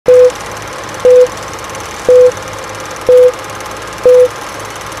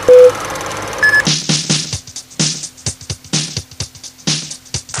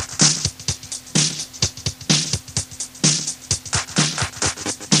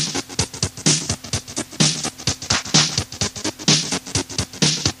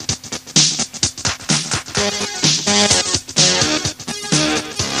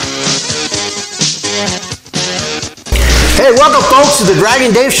folks, to the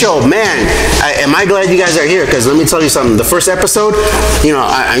Dragon Dave Show. Man, am I glad you guys are here, because let me tell you something. The first episode, you know,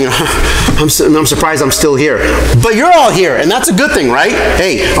 I'm surprised I'm still here. But you're all here, and that's a good thing, right?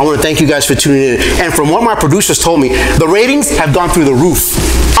 Hey, I want to thank you guys for tuning in. And from what my producers told me, the ratings have gone through the roof.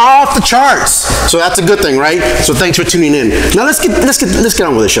 Off the charts. So that's a good thing, right? So thanks for tuning in. Now let's get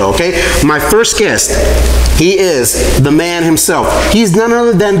on with the show, okay? My first guest, he is the man himself. He's none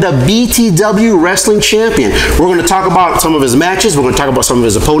other than the BTW Wrestling Champion. We're going to talk about some of his matches. We're going to talk about some of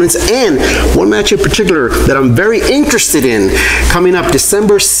his opponents, and one match in particular that I'm very interested in coming up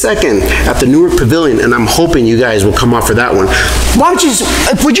December 2nd at the Newark Pavilion, and I'm hoping you guys will come out for that one. Would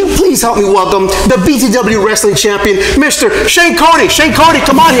you please help me welcome the BTW Wrestling Champion, Mr. Shane Cody. Shane Cody,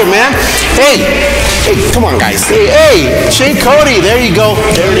 come on here, man. Hey, come on, guys. Hey, Shane Cody, there you go.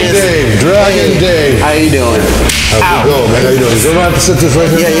 There it is. Dave, Dragon Dave. How you doing? How's it going, man? How you doing? Is everyone have to sit this right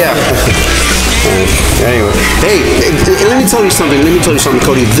here? Yeah. Anyway, hey, let me tell you something,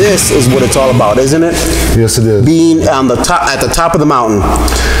 Cody. This is what it's all about, isn't it? Yes, it is. Being on the top, at the top of the mountain.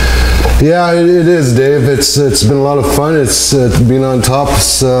 Yeah, it is, Dave. It's been a lot of fun. It's being on top.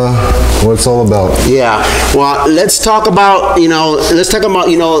 It's what it's all about. Yeah. Well, let's talk about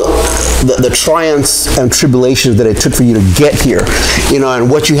the triumphs and tribulations that it took for you to get here, and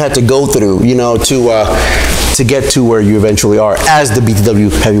what you had to go through, to get to where you eventually are as the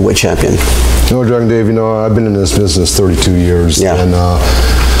BTW Heavyweight Champion. Dragon Dave, I've been in this business 32 years. Yeah. And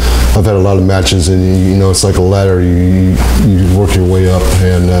I've had a lot of matches, and it's like a ladder. You work your way up,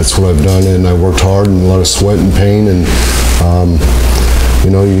 and that's what I've done. And I worked hard, and a lot of sweat and pain, and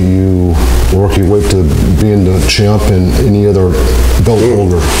you work your way to being the champ and any other belt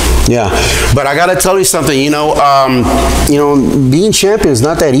holder. Yeah, but I gotta tell you something. Being champion is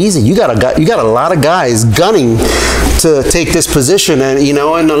not that easy. You got a lot of guys gunning to take this position, and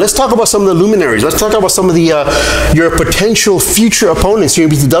let's talk about some of the luminaries. Let's talk about some of the your potential future opponents here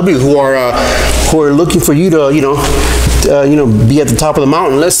in BTW who are looking for you to be at the top of the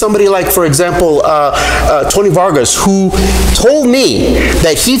mountain. Let's somebody like, for example, Tony Vargas, who told me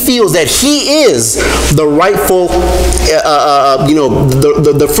that he feels that he is the rightful,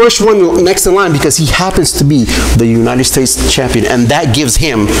 the first one next in line, because he happens to be the United States champion, and that gives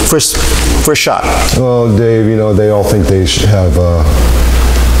him first shot. Well, Dave, they all think they should have a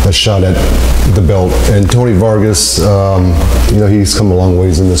shot at the belt. And Tony Vargas, he's come a long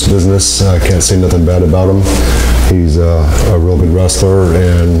ways in this business. I can't say nothing bad about him. He's a real good wrestler,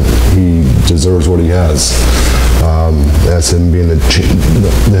 and he deserves what he has. That's him being the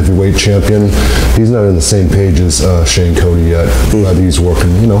heavyweight champion. He's not on the same page as Shane Cody yet, but he's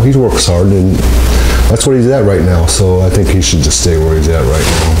working. He works hard, and that's what he's at right now. So I think he should just stay where he's at right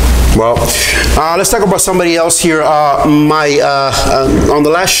now. Well, let's talk about somebody else here. On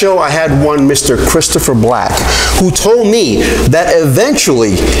the last show, I had one Mr. Christopher Black, who told me that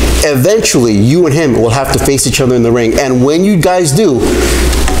eventually, you and him will have to face each other in the ring. And when you guys do,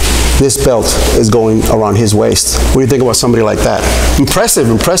 this belt is going around his waist. What do you think about somebody like that? Impressive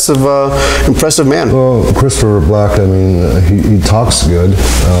man. Well, Christopher Black, he talks good.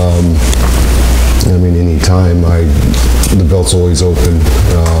 Anytime, the belt's always open.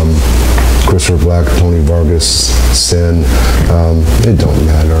 Christopher Black, Tony Vargas, Sin, it don't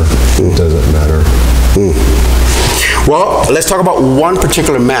matter. It doesn't matter. Well, let's talk about one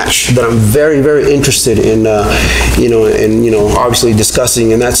particular match that I'm very, very interested in, obviously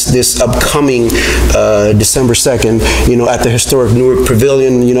discussing, and that's this upcoming December 2nd, at the historic Newark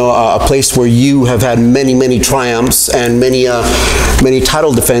Pavilion, a place where you have had many, many triumphs and many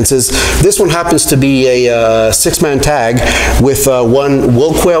title defenses. This one happens to be a six-man tag with one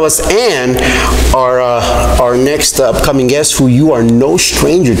Will Cuevas and our next upcoming guest, who you are no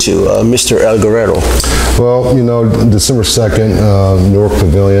stranger to, Mr. El Guerrero. Well, December 2nd, Newark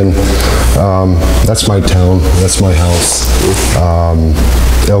Pavilion, that's my town, that's my house.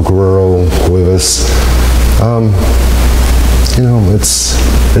 El Guerrero, Cuevas,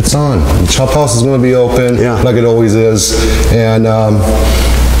 it's on. The Chop House is going to be open, like it always is, and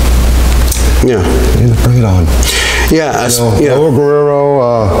bring it on. Yeah, El Guerrero,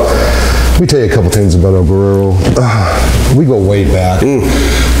 let me tell you a couple things about El Guerrero. We go way back.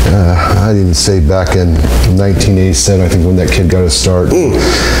 I'd even say back in 1987, I think, when that kid got his start.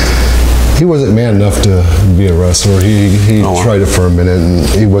 He wasn't man enough to be a wrestler. He tried it for a minute, and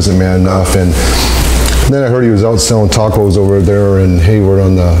he wasn't man enough. And then I heard he was out selling tacos over there in Hayward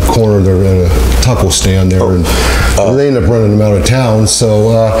on the corner there at a taco stand there. And they ended up running him out of town.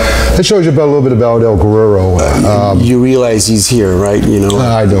 So that shows you a little bit about El Guerrero. You realize he's here, right?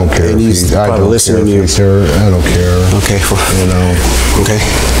 I don't care. And he's probably listening to you. I don't care. Okay. Okay.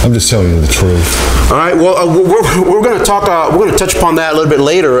 I'm just telling you the truth. All right. Well, we're going to talk. We're going to touch upon that a little bit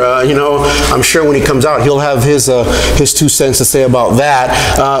later. I'm sure when he comes out, he'll have his 2 cents to say about that.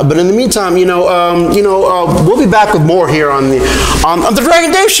 But in the meantime, we'll be back with more here on the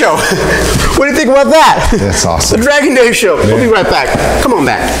Dragon Dave Show. What do you think about that? That's awesome. The Dragon Dave Show. Yeah. We'll be right back. Come on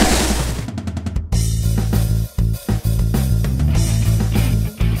back.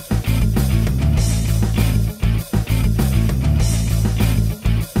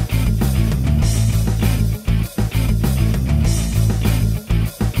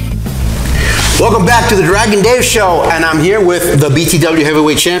 Welcome back to the Dragon Dave Show, and I'm here with the BTW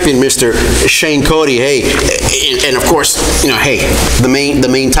Heavyweight Champion, Mr. Shane Cody. Hey, and of course, hey, the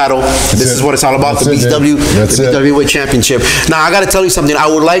main title. This is what it's all about. The BTW Heavyweight Championship. Now, I got to tell you something. I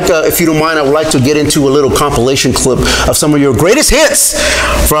would like, if you don't mind, I would like to get into a little compilation clip of some of your greatest hits,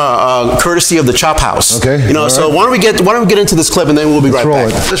 from courtesy of the Chop House. Okay. So why don't we get into this clip, and then we'll be right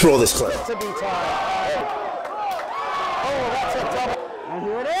back. Let's roll this clip.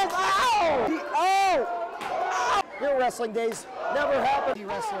 Wrestling days never happened.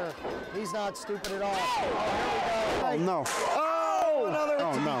 Wrestler, he's not stupid at all. Oh, here we go. No. Oh, another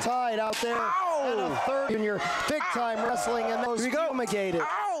tied out there. And a third in your big time wrestling, and those fumigated.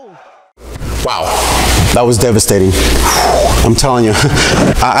 Wow, that was devastating. I'm telling you,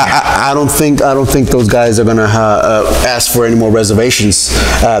 I don't think those guys are gonna ask for any more reservations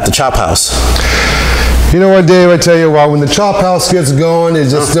at the Chop House. You know what, Dave? I tell you what, when the Chop House gets going, it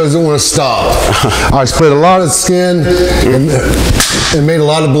just doesn't want to stop. I split a lot of skin and made a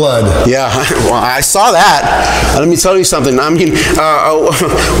lot of blood. Yeah, well, I saw that. Let me tell you something. I mean,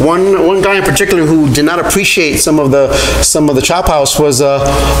 one guy in particular who did not appreciate some of the Chop House was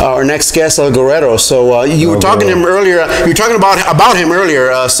our next guest, El Guerrero. So you were talking to him earlier. You were talking about him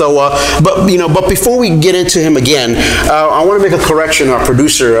earlier. But before we get into him again, I want to make a correction. Our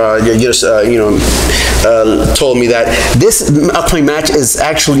producer told me that this upcoming match is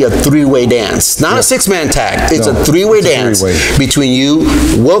actually a 3-way dance, not a 6-man tag. It's a 3-way dance between you,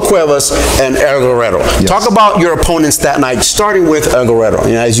 Will Cuevas, and El Guerrero. Yes. Talk about your opponents that night, starting with El Guerrero,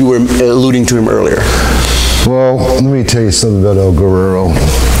 as you were alluding to him earlier. Well, let me tell you something about El Guerrero.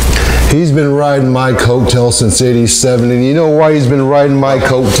 He's been riding my coattail since '87, and you know why he's been riding my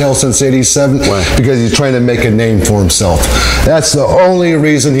coattail since '87? Because he's trying to make a name for himself. That's the only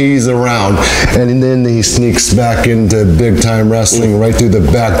reason he's around. And then he sneaks back into big-time wrestling right through the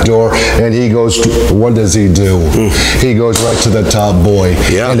back door, and he goes, what does he do? He goes right to the top boy.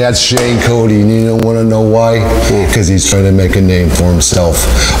 Yeah. And that's Shane Cody, and you don't want to know why? Because he's trying to make a name for himself.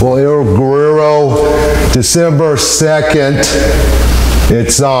 Well, El Guerrero, December 2nd,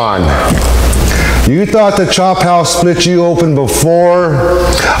 it's on. You thought the Chop House split you open before?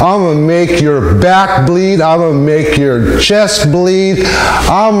 I'm going to make your back bleed. I'm going to make your chest bleed.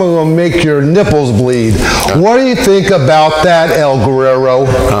 I'm going to make your nipples bleed. What do you think about that, El Guerrero?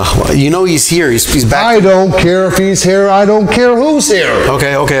 He's here. He's back. I don't care if he's here. I don't care who's here.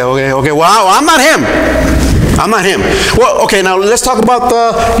 Okay. Well, I'm not him. Well, okay, now let's talk about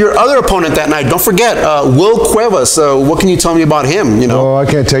your other opponent that night. Don't forget, Will Cuevas. What can you tell me about him? Well, I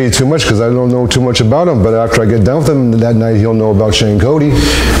can't tell you too much because I don't know too much about him, but after I get done with him that night, he'll know about Shane Cody.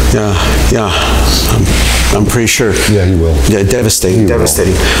 Yeah. I'm pretty sure. Yeah, he will. Yeah, devastating.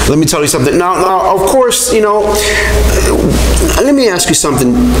 Let me tell you something. Now, of course, let me ask you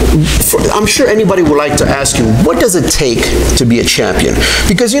something. I'm sure anybody would like to ask you, what does it take to be a champion?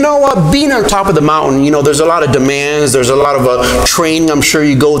 Because being on top of the mountain, there's a lot of demands. There's a lot of training. I'm sure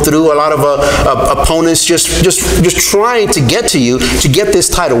you go through a lot of opponents just trying to get to you to get this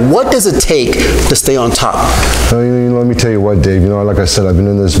title. What does it take to stay on top? Let me tell you what, Dave. Like I said, I've been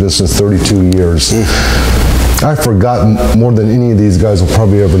in this business 32 years. I forgot more than any of these guys will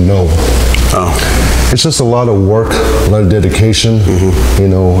probably ever know. It's just a lot of work, a lot of dedication,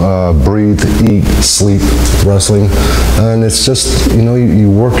 breathe, eat, sleep, wrestling. And it's just,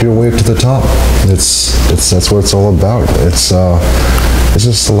 you work your way up to the top. That's what it's all about. It's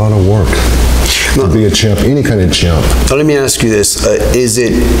just a lot of work to be a champ, any kind of champ. So let me ask you this. Is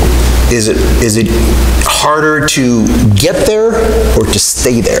it harder to get there or to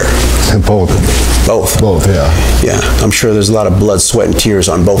stay there? Both, yeah. Yeah, I'm sure there's a lot of blood, sweat, and tears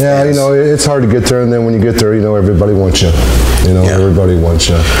on both ends. It's hard to get there, and then when you get there, everybody wants you. Everybody wants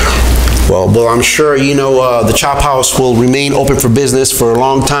you. Well, I'm sure the Chop House will remain open for business for a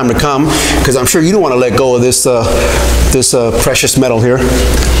long time to come, because I'm sure you don't want to let go of this precious metal here.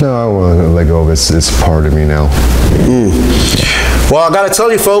 No, I want to let go of it. It's part of me now. Well, I got to tell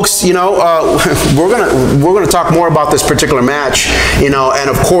you, folks, we're gonna talk more about this particular match, and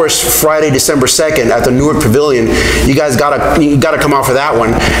of course, Friday, December 2nd at the Newark Pavilion. You guys gotta come out for that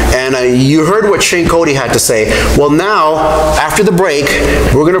one. And you heard what Shane Cody had to say. Well, now after the break,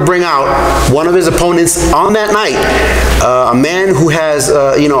 we're gonna bring out one of his opponents on that night, a man who has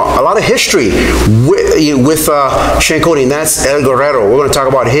a lot of history with Shane Cody, and that's El Guerrero. We're gonna talk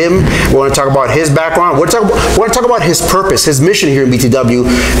about him. We're gonna talk about his background. We're gonna talk about his purpose, his mission here in BTW,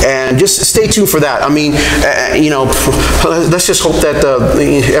 and just stay tuned for that. I mean, let's just hope that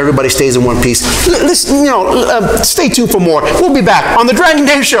everybody stays in one piece. Stay tuned for more. We'll be back on the Dragon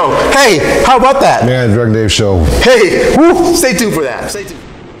Dave Show. Hey, how about that? Man, Dragon Dave Show. Hey, woo, stay tuned for that. Stay tuned.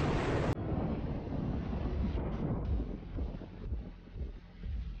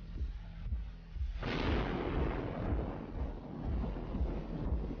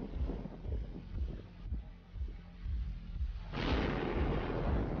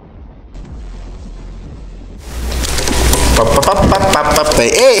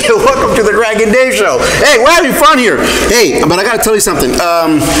 Hey, welcome to the Dragon Dave Show. Hey, we're having fun here. Hey, but I gotta tell you something.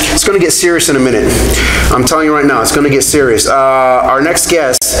 It's gonna get serious in a minute. I'm telling you right now, it's gonna get serious. Our next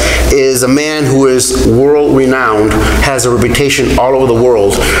guest is a man who is world renowned, has a reputation all over the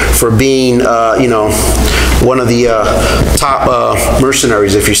world for being, one of the top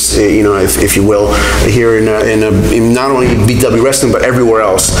mercenaries, if you will, here in not only BTW Wrestling but everywhere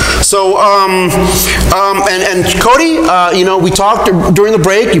else. So, and Cody, we talked during the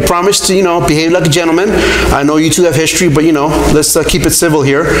break. You promised to, behave like a gentleman. I know you two have history, but let's keep it civil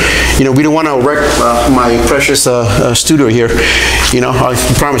here. We don't want to wreck my precious studio here. I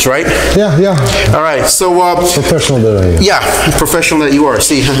promise, right? Yeah. All right. So professional that I am. Yeah, professional that you are.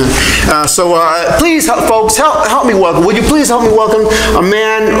 See. Please, folks, help me welcome. Would you please help me welcome a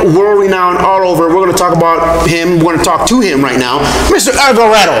man world renowned all over? We're going to talk about him. We're going to talk to him right now, Mr. El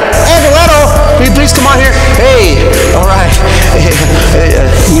Guerrero. El Guerrero, will you please come on here? Hey, all right.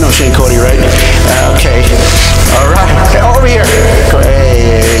 You know Shane Cody, right? Okay. All right. Okay, over here.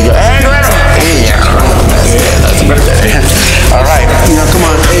 Hey, El Guerrero. Hey, that's good. All right. Come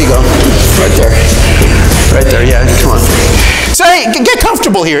on. There you go. Right there. Right there. Yeah. Come on. So hey, get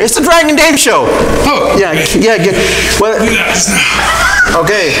comfortable here. It's the Dragon Dave Show. Oh. Yeah. Get. Well.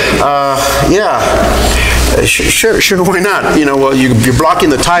 Okay. Yeah. Sure, why not? Well, you're blocking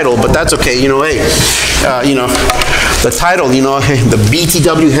the title, but that's okay. The title, the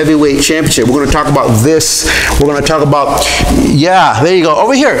BTW Heavyweight Championship. We're going to talk about this. We're going to talk about, there you go,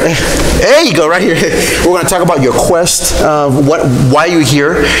 over here. There you go, right here. We're going to talk about your quest, why you're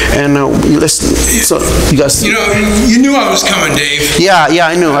here, and so you guys. You knew I was coming, Dave. Yeah,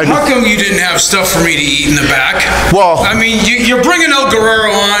 I knew. How come you didn't have stuff for me to eat in the back? Well, I mean, you're bringing El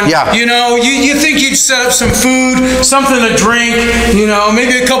Guerrero on. Yeah. You think you'd set up some food, something to drink,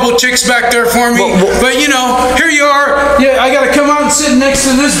 maybe a couple chicks back there for me. But here you are. Yeah, I got to come out and sit next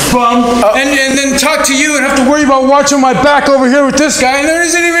to this bum and then talk to you and have to worry about watching my back over here with this guy. And there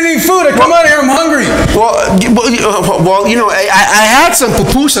isn't even any food. I come out here, I'm hungry. Well, I had some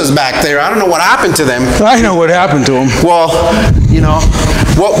pupusas back there. I don't know what happened to them. I know what happened to them. Well,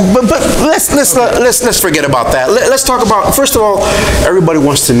 but let's forget about that. Let's talk about, first of all, everybody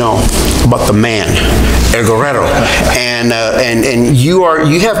wants to know about the man, El Guerrero, and you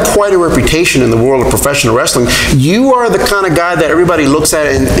have quite a reputation in the world of professional wrestling. You are the kind of guy that everybody looks at,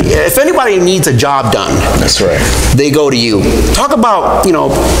 and if anybody needs a job done, that's right, they go to you. Talk about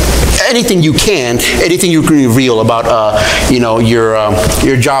anything you can reveal about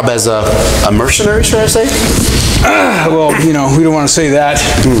your job as a mercenary, should I say? Well, we don't want to say that,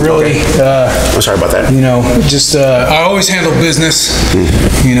 really. Okay. I'm sorry about that. I always handle business,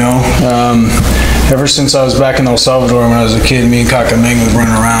 ever since I was back in El Salvador when I was a kid, me and Kakameng would run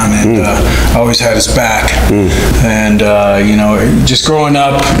around, and I always had his back. And, just growing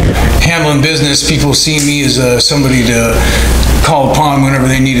up, handling business, people see me as somebody to call upon whenever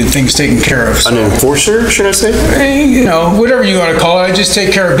they needed things taken care of. So, an enforcer, should I say? Whatever you want to call it, I just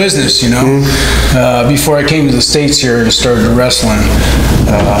take care of business, Before I came to the States here and started wrestling,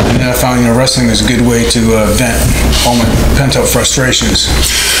 and then I found, wrestling is a good way to vent all my pent-up frustrations.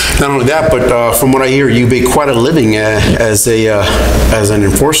 Not only that, but from what I hear, you make quite a living as an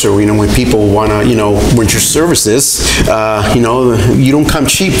enforcer. When people want to, rent your services, you don't come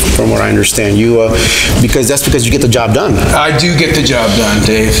cheap, from what I understand. Because you get the job done. I do get the job done,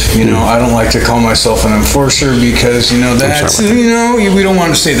 Dave. I don't like to call myself an enforcer because that's we don't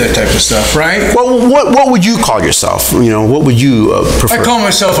want to say that type of stuff, right? Well, what would you call yourself? What would you prefer? I call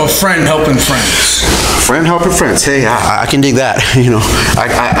myself a friend helping friends. friend, help your friends. Hey, I can dig that.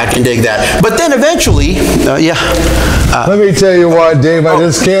 I can dig that. But then eventually, let me tell you why, Dave. I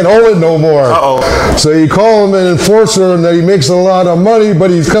just can't hold it no more. So you call him an enforcer and that he makes a lot of money,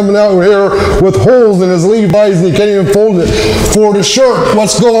 but he's coming out here with holes in his Levi's and he can't even fold his shirt.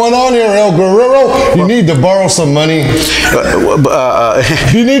 What's going on here, El Guerrero? You need to borrow some money.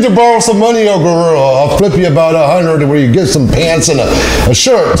 You need to borrow some money, El Guerrero. I'll flip you about 100 where you get some pants and a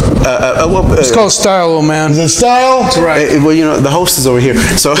shirt. It's called style, old man. Is it style? That's right. The host is over here,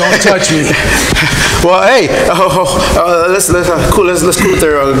 so don't touch me. Well, hey, let's cool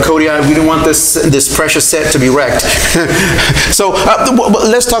there, Cody. We don't want this precious set to be wrecked. So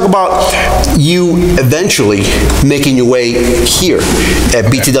let's talk about you eventually making your way here at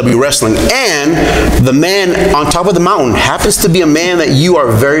BTW Wrestling, and the man on top of the mountain happens to be a man that you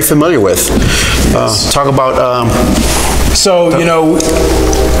are very familiar with. Talk about.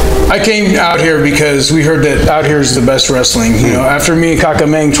 I came out here because we heard that out here is the best wrestling. After me and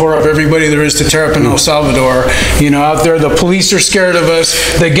Kakamang tore up everybody there is to tear up in El Salvador, out there the police are scared of us,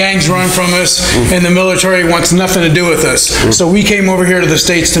 the gangs run from us, and the military wants nothing to do with us. So we came over here to the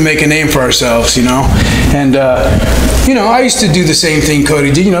States to make a name for ourselves, And, I used to do the same thing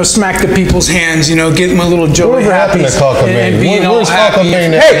Cody did, smack the people's hands, get my little Joey happy and being all happy.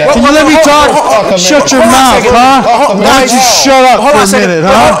 Hey, let me talk. Shut your mouth, huh? Why don't you shut up for a minute,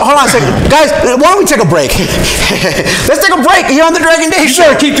 huh? Hold on a second. Guys, why don't we take a break? Let's take a break here on the Dragon Day Show.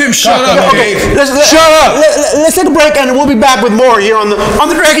 Sure, keep him shut up, okay. Dave. Shut up. Let's take a break and we'll be back with more here on the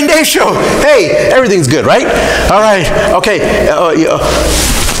Dragon Day Show. Hey, everything's good, right? All right. Okay.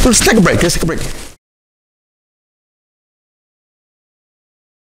 Let's take a break.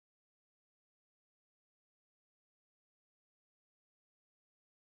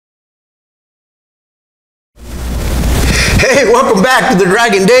 Hey, welcome back to the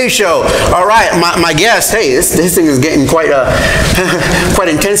Dragon Day Show. All right, my guest. Hey, this thing is getting quite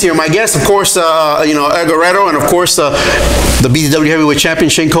intense here. My guest, of course, El Guerrero, and of course the BTW Heavyweight Champion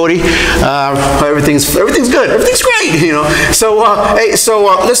Shane Cody. Everything's good. Everything's great. So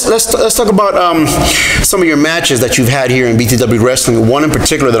let's talk about some of your matches that you've had here in BTW Wrestling. One in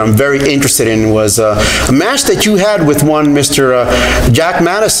particular that I'm very interested in was a match that you had with one Mr. Jack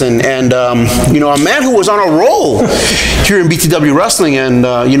Madison, and a man who was on a roll here in BTW Wrestling, and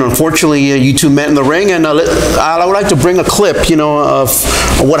unfortunately you two met in the ring, and I would like to bring a clip of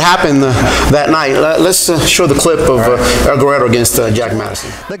what happened that night. Let's show the clip of El Guerrero against Jack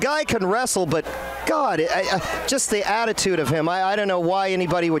Madison. The guy can wrestle, but God, just the attitude of him. I don't know why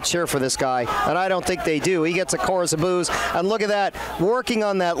anybody would cheer for this guy, and I don't think they do. He gets a chorus of boos, and look at that, working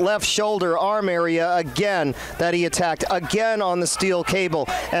on that left shoulder arm area again that he attacked, again on the steel cable.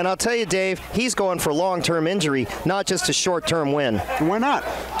 And I'll tell you, Dave, he's going for long-term injury, not just a short-term win. Why not?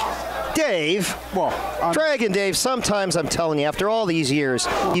 Dave, Dragon Dave, sometimes I'm telling you, after all these years,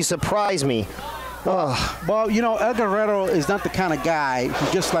 you surprise me. Well, El Guerrero is not the kind of guy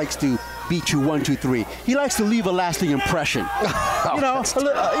who just likes to beat you 1, 2, 3. He likes to leave a lasting impression.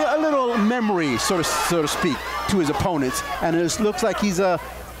 A little memory, so to speak, to his opponents, and it looks like he's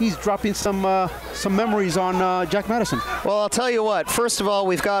dropping some memories on Jack Madison. Well, I'll tell you what. First of all,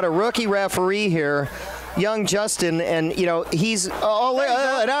 we've got a rookie referee here, young Justin, and he's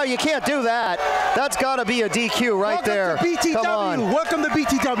now you can't do that. That's got to be a DQ right there. To BTW. Come on. Welcome to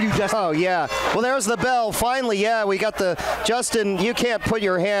BTW, Justin. Oh yeah. Well, there's the bell. Finally, yeah, we got the Justin. You can't put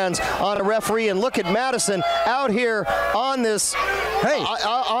your hands on a referee, and look at Madison out here on this. Hey,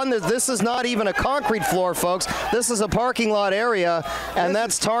 this is not even a concrete floor, folks. This is a parking lot area, and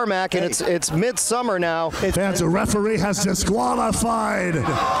that's tarmac, and it's midsummer now. Fans, the referee has disqualified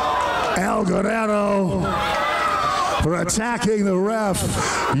El Guerrero for attacking the ref.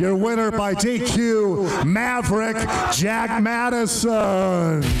 Your winner by DQ, Maverick Jack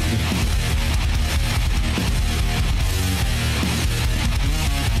Madison.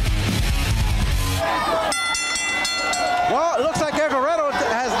 Well, it looks like El Guerrero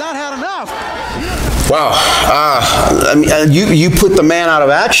has not had enough. Wow. You put the man out of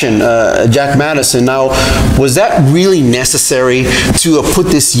action, Jack Madison. Now, was that really necessary to put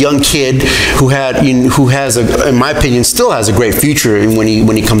this young kid who has, in my opinion, still has a great future when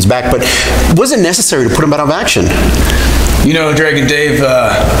he comes back? But was it necessary to put him out of action? Dragon Dave,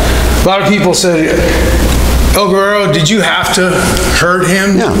 a lot of people said, El Guerrero, did you have to hurt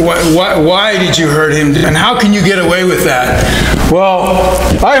him? Yeah. Why did you hurt him? And how can you get away with that? Well,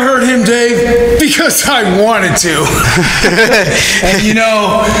 I hurt him, Dave, because I wanted to. And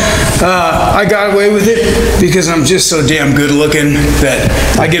I got away with it because I'm just so damn good looking that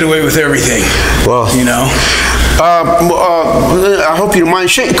I get away with everything. Well, I hope you don't mind.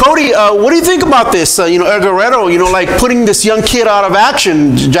 Cody, what do you think about this? El Guerrero, like putting this young kid out of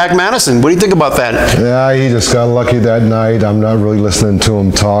action, Jack Madison. What do you think about that? Yeah, he just got lucky that night. I'm not really listening to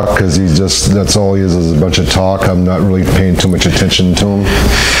him talk because that's all he is a bunch of talk. I'm not really paying too much attention to him.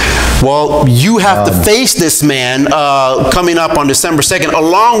 Well, you have to face this man coming up on December 2nd,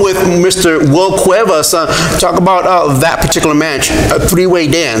 along with Mr. Will Cuevas. Talk about that particular match, a three-way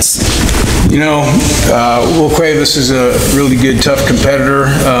dance. Will Cuevas is a really good, tough competitor.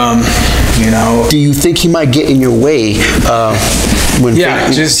 Do you think he might get in your way?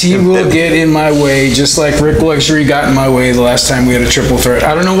 He will get in my way, just like Rick Luxury got in my way the last time we had a triple threat.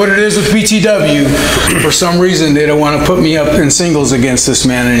 I don't know what it is with BTW. For some reason, they don't want to put me up in singles against this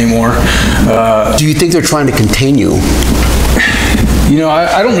man anymore. Do you think they're trying to contain you?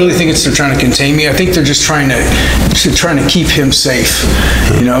 I don't really think they're trying to contain me. I think they're just trying to keep him safe.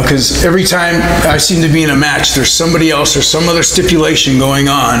 Because every time I seem to be in a match, there's somebody else or some other stipulation going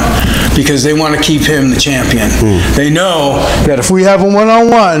on because they want to keep him the champion. They know that if we have a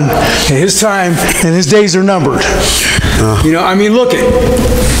one-on-one, his time and his days are numbered.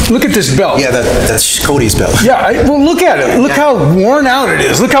 Look at this belt. Yeah, that's Cody's belt. Yeah, look at it. Look how worn out it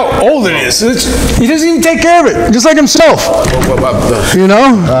is. Look how old it is. He doesn't even take care of it, just like himself.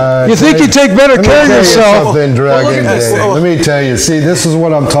 You think you take better care of yourself. Let me tell you, see, this is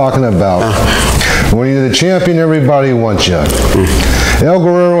what I'm talking about. When you're the champion, everybody wants you. El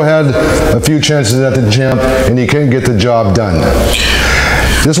Guerrero had a few chances at the champ, and he couldn't get the job done.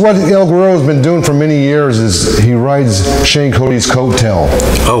 This is what El Guerrero has been doing for many years, is he rides Shane Cody's coattail.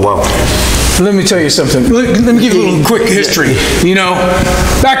 Oh, wow. Let me tell you something. Let me give you a little quick history.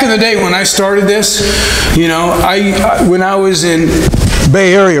 Back in the day when I started this, when I was in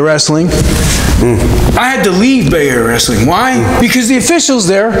Bay Area Wrestling, I had to leave Bay Area Wrestling. Why? Because the officials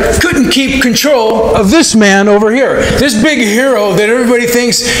there couldn't keep control of this man over here. This big hero that everybody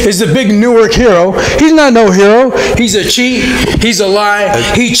thinks is the big Newark hero. He's not no hero. He's a cheat. He's a lie.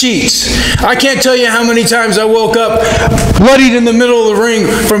 He cheats. I can't tell you how many times I woke up bloodied in the middle of the ring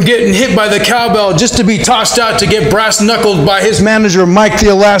from getting hit by the cowbell just to be tossed out to get brass-knuckled by his manager, Mike the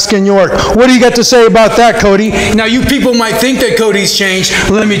Alaskan York. What do you got to say about that, Cody? Now, you people might think that Cody's changed.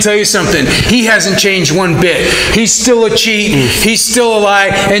 Let me tell you something. He hasn't changed one bit. He's still a cheat. He's still a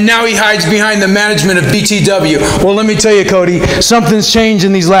lie. And now he hides behind the management of BTW. Well, let me tell you, Cody, something's changed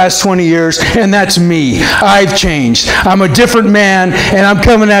in these last 20 years, and that's me. I've changed. I'm a different man, and I'm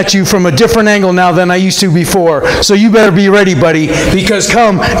coming at you from a different angle now than I used to before. So you better be ready, buddy, because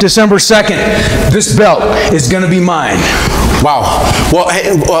come December 2nd, this belt is going to be mine. Wow. Well,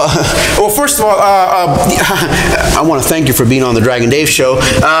 first of all, I want to thank you for being on the Dragon Dave show.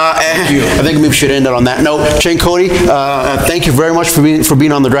 I think we should end it on that note. Shane Cody, thank you very much for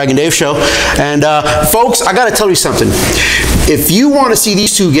being on the Dragon Dave show. And folks, I got to tell you something. If you want to see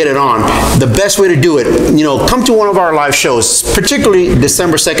these two get it on, the best way to do it, come to one of our live shows, particularly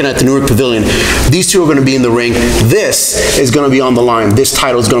December 2nd at the Newark Pavilion. These two are going to be in the ring. This is going to be on the line. This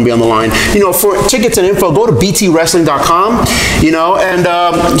title is going to be on the line. For tickets and info, go to btwrestling.com.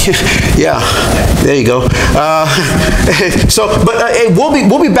 Yeah, there you go. Hey,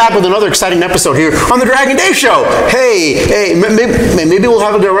 we'll be back with another exciting episode here on the Dragon Dave show. Hey, maybe we'll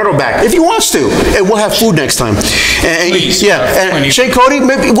have a Guerrero back if he wants to, and we'll have food next time. Please. Yeah, and Shane Cody,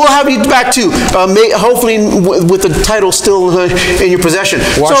 maybe we'll have you back too. Hopefully with the title still in your possession.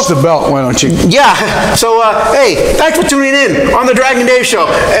 Watch the belt, why don't you? Yeah. So hey, thanks for tuning in on the Dragon Dave show,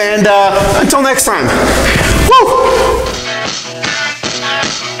 and until next time. Woo!